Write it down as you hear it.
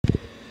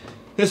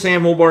This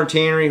Animal Barn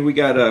Tannery, we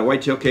got a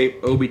Whitetail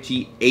Cape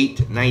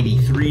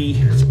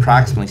OBT893. It's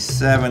approximately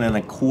 7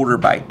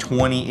 1/4 by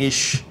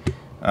 20-ish.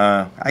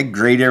 I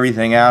grade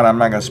everything out. I'm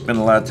not going to spend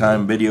a lot of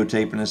time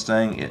videotaping this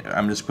thing.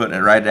 I'm just putting it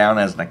right down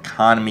as an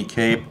economy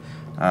cape.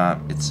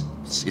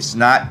 It's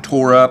not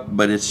tore up,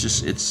 but he's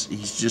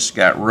just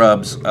got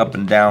rubs up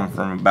and down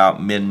from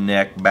about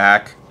mid-neck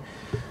back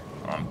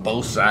on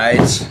both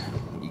sides.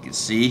 You can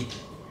see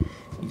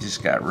he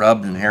just got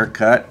rubbed and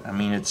haircut. I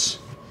mean,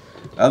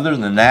 other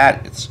than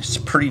that, it's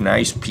a pretty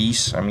nice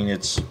piece. I mean,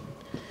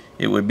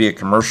 it would be a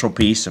commercial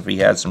piece if he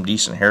had some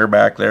decent hair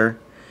back there.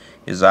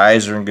 His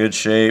eyes are in good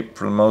shape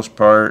for the most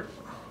part.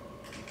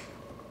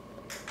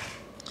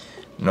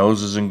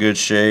 Nose is in good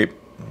shape.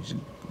 He's a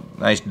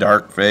nice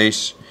dark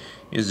face.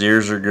 His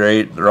ears are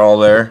great. They're all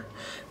there.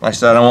 Like I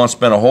said, I don't want to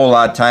spend a whole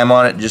lot of time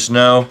on it. Just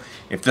know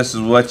if this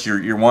is what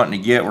you're wanting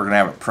to get, we're going to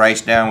have it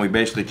priced down. We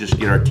basically just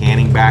get our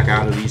tanning back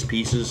out of these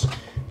pieces.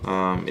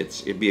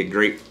 It'd be a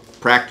great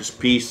practice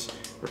piece.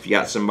 Or if you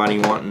got somebody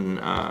wanting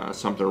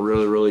something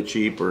really, really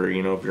cheap, or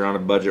if you're on a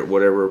budget,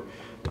 whatever.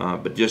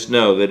 But just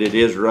know that it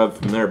is rubbed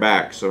from their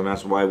back, so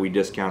that's why we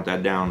discount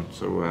that down.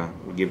 So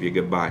we'll give you a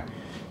good buy.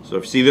 So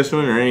if you see this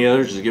one or any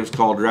others, just give us a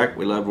call direct.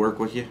 We love to work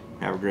with you.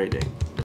 Have a great day.